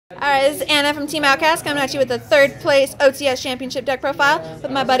Alright, this is Anna from Team Outcast coming at you with the third place OTS Championship deck profile with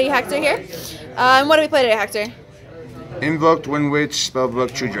my buddy Hector here. And what do we play today, Hector? Invoked, Wind Witch,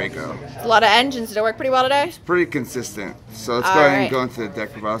 Spellbook, True Draco. A lot of engines. Did it work pretty well today? It's pretty consistent. So let's go ahead and go into the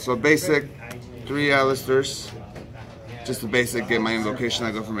deck profile. So basic, 3 Alistairs. Just the basic, get my invocation.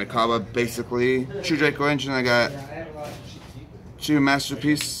 I go for my Kaba. Basically, True Draco engine, I got 2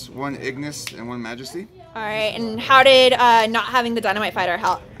 Masterpiece, 1 Ignis, and 1 Majesty. Alright, and how did not having the Dynamite Fighter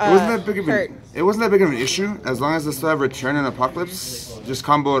help? It wasn't that big of an issue, as long as I still have Return and Apocalypse. Just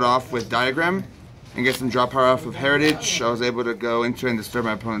combo it off with Diagram and get some draw power off of Heritage. I was able to go into and disturb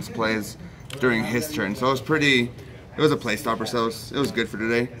my opponent's plays during his turn. So it was a play stopper, so it was good for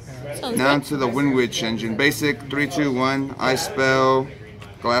today. Now into the Wind Witch engine. Basic, 3-2-1, Ice Spell,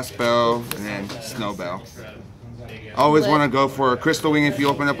 Glass Spell, and then Snow Bell. Always want to go for a Crystal Wing if you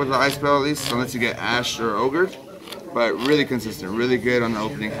open up with the Ice Spell at least, unless you get Ash or Ogred. But really consistent, really good on the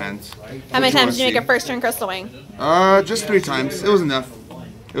opening hands. How many times did you make a first turn Crystal Wing? Just 3 times. It was enough.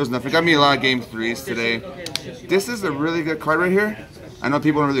 It was enough. It got me a lot of game 3s today. This is a really good card right here. I know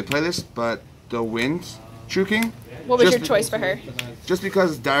people don't really play this, but the Wind True King. What was your choice for her? Just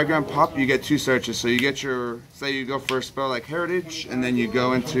because Diagram Pop, you get 2 searches. So you get your, say you go for a spell like Heritage, and then you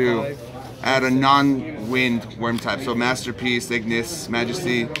go into add a non-wind worm type. So Masterpiece, Ignis,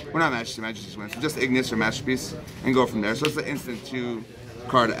 Majesty. Well, not Majesty, Majesty's Wind. So just Ignis or Masterpiece, and go from there. So it's an instant 2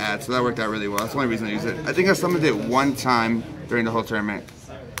 card to add. So that worked out really well. That's the only reason I use it. I think I summoned it 1 time during the whole tournament.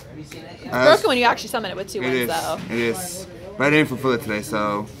 It's broken when you actually summon it with 2 wins, though. It is. But I didn't fulfill it today,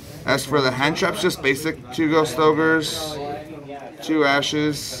 so. As for the hand traps, just basic 2 Ghost Ogres, 2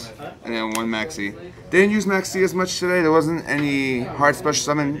 Ashes, and then 1 Maxi. Didn't use Maxi as much today. There wasn't any hard special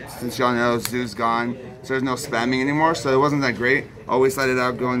summon, since y'all know Zoo's gone, so there's no spamming anymore, so it wasn't that great. Always started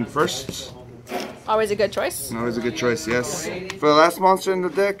out going first. Always a good choice. Always a good choice, yes. For the last monster in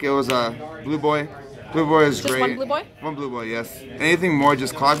the deck, it was a Blue Boy. Blue Boy is great. Just 1 Blue Boy? 1 Blue Boy, yes. Anything more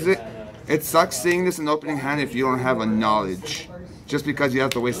just clogs it. It sucks seeing this in opening hand if you don't have a knowledge. Just because you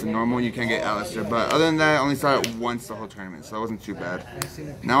have to waste the normal and you can't get Alistair. But other than that, I only saw it once the whole tournament, so it wasn't too bad.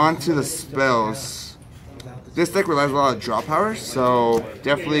 Now on to the spells. This deck relies a lot of draw power, so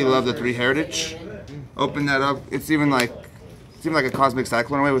definitely love the 3 Heritage. Open that up. It's even like a Cosmic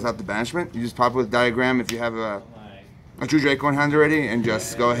Cyclone away without the banishment. You just pop it with Diagram if you have a True Draco in hand already, and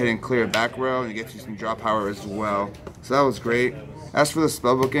just go ahead and clear back row, and it gets you some draw power as well. So that was great. As for the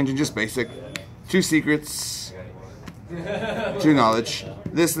Spellbook engine, just basic. 2 secrets. 2 knowledge.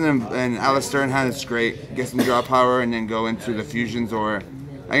 This and Alistair in hand is great. Get some draw power and then go into the fusions, or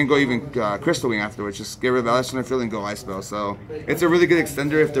I can go even Crystal Wing afterwards. Just get rid of Alistair in the field and go Ice Spell. So it's a really good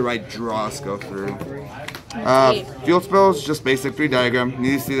extender if the right draws go through. Field spells, just basic 3 Diagram.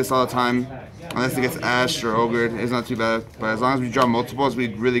 Need to see this all the time. Unless it gets Ash or Ogred, it's not too bad. But as long as we draw multiples,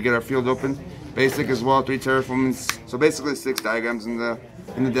 we really get our field open. Basic as well, 3 Terraformings. So basically 6 Diagrams in the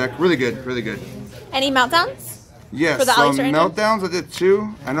deck. Really good, really good. Any meltdowns? Yes, so meltdowns I did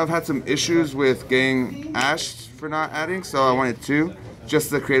 2. I know I've had some issues with getting Ash for not adding, so I wanted 2,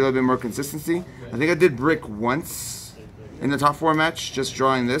 just to create a little bit more consistency. I think I did Brick once in the top 4 match, just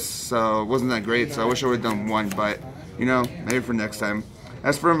drawing this, so it wasn't that great, so I wish I would have done 1, but, you know, maybe for next time.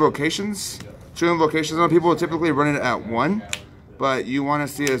 As for invocations, 2 invocations, I know people will typically run it at 1, but you want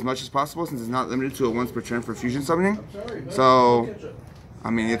to see it as much as possible since it's not limited to a once per turn for fusion summoning. So I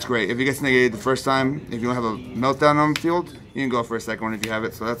mean, it's great. If it gets negated the first time, if you don't have a meltdown on the field, you can go for a second one if you have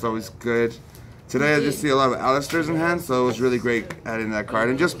it, so that's always good. Today I just see a lot of Alistairs in hand, so it was really great adding that card.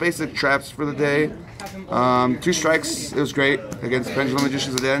 And just basic traps for the day. 2 strikes, it was great against Pendulum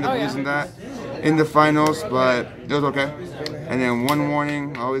Magicians. I ended up using that in the finals, but it was okay. And then 1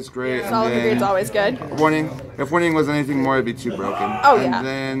 warning, always great. Solid grade's always good. Warning. If warning was anything more, it'd be too broken. Oh, yeah. And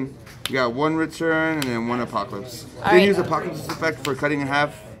then you got 1 return and then 1 Apocalypse. Didn't use Apocalypse effect for cutting in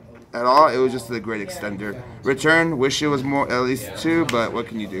half at all. It was just a great extender. Return, wish it was more, at least 2, but what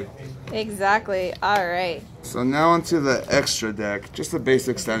can you do? Exactly. All right. So now onto the extra deck, just a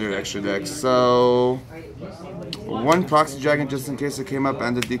basic standard extra deck. So 1 Proxy Dragon just in case it came up,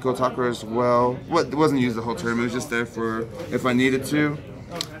 and the Deco Talker as well. It wasn't used the whole tournament. It was just there for if I needed to.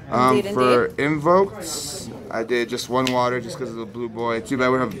 For Invoked, I did just 1 water just because of the Blue Boy. Too bad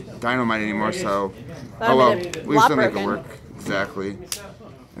we don't have Dynamite anymore, so oh well, we still make it work. Exactly.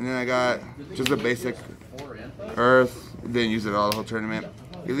 And then I got just a basic Earth. Didn't use it at all the whole tournament.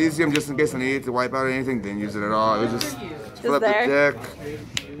 Elysium just in case I needed to wipe out anything. Didn't use it at all. It was just flip the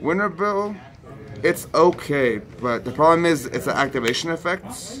deck. Winter Bill, it's okay, but the problem is it's an activation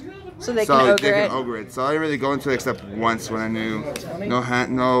effect. So they can ogre it. So I didn't really go into it except once when I knew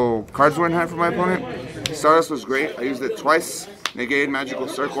no cards were in hand for my opponent. Stardust was great. I used it twice. Negated Magical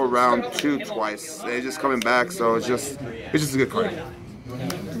Circle round 2 twice. They're just coming back, so it's just a good card.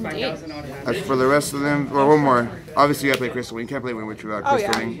 As for the rest of them, well, one more. Obviously, you gotta play Crystal Wing. You can't play Wind Witch without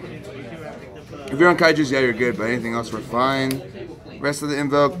Crystal Wing. If you're on Kaijus, yeah, you're good, but anything else, we're fine. Rest of the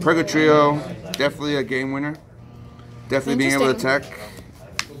Invoked, Purgatrio, definitely a game winner. Definitely being able to attack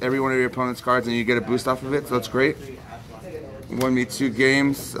every one of your opponent's cards and you get a boost off of it, so that's great. Won me 2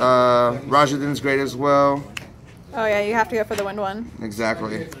 games. Rajadin's great as well. Oh yeah, you have to go for the wind one.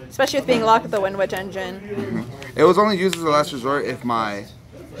 Exactly. Especially with being locked with the Wind Witch engine. It was only used as a last resort if my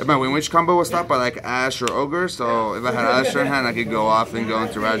Wind Witch combo was stopped by like Ash or Ogre, so if I had Ash in hand, I could go off and go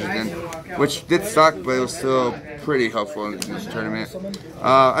into Rajadin, which did suck, but it was still pretty helpful in this tournament.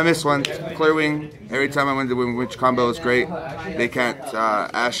 I missed one. Clear Wing. Every time I went to Wind Witch combo, it was great. They can't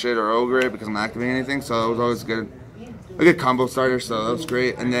Ash it or Ogre it because I'm not activating anything, so it was always good. A good combo starter, so that was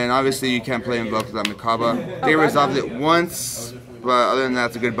great. And then obviously you can't play Invoked without Mikaba. They resolved it once, but other than that,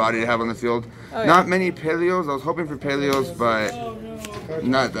 it's a good body to have on the field. Not many Paleos. I was hoping for Paleos, but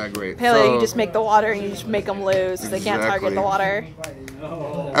not that great. Paleo, so, you just make the water and you just make them lose. They can't target the water.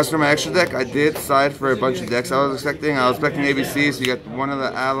 As for my extra deck, I did side for a bunch of decks I was expecting. I was expecting ABC, so you got one of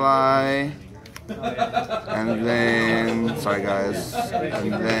the ally. And then, sorry guys,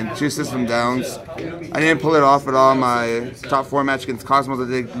 and then 2 system downs. I didn't pull it off at all. My top 4 match against Cosmos, I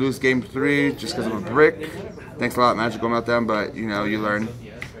did lose game 3 just because of a brick. Thanks a lot, Magical Meltdown, but you know, you learn.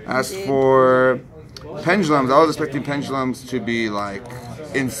 As for Pendulums, I was expecting Pendulums to be like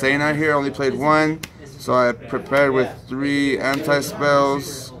insane out here. I only played 1, so I prepared with 3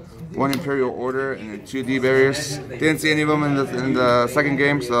 anti-spells, 1 Imperial Order, and then 2 D-Barriers. Didn't see any of them in the second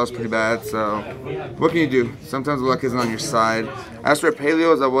game, so that was pretty bad. So, what can you do? Sometimes the luck isn't on your side. As for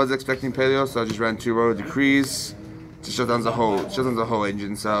Paleos, I was expecting Paleos, so I just ran 2 Road Decrees to shut down the whole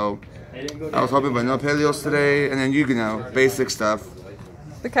engine. So, I was hoping for no Paleos today, and then you know, basic stuff.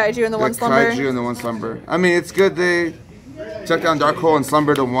 The Kaiju and the 1 Slumber. Kaiju and the 1 Slumber. I mean, it's good they took down Dark Hole and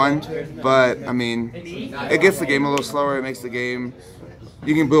Slumber to 1, but I mean, it gets the game a little slower. It makes the game.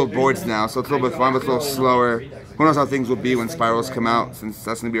 You can build boards now, so it's a little bit fun, but it's a little slower. Who knows how things will be when Spirals come out, since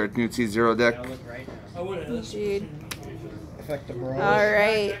that's going to be our new T0 deck.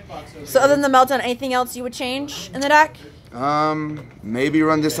 Alright. So other than the Meltdown, anything else you would change in the deck? Maybe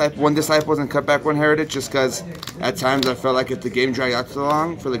run one Disciples and cut back 1 Heritage, just because at times I felt like if the game dragged out too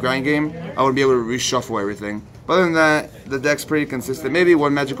long for the grind game, I would be able to reshuffle everything. But other than that, the deck's pretty consistent. Maybe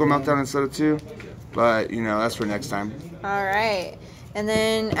 1 Magical Meltdown instead of 2, but you know, that's for next time. Alright. And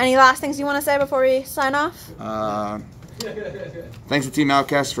then, any last things you want to say before we sign off? Thanks to Team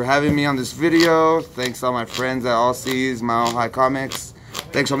Outcast for having me on this video. Thanks to all my friends at All Seas, Mile High Comics.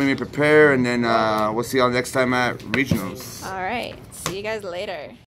 Thanks for helping me prepare, and then we'll see y'all next time at Regionals. Alright, see you guys later.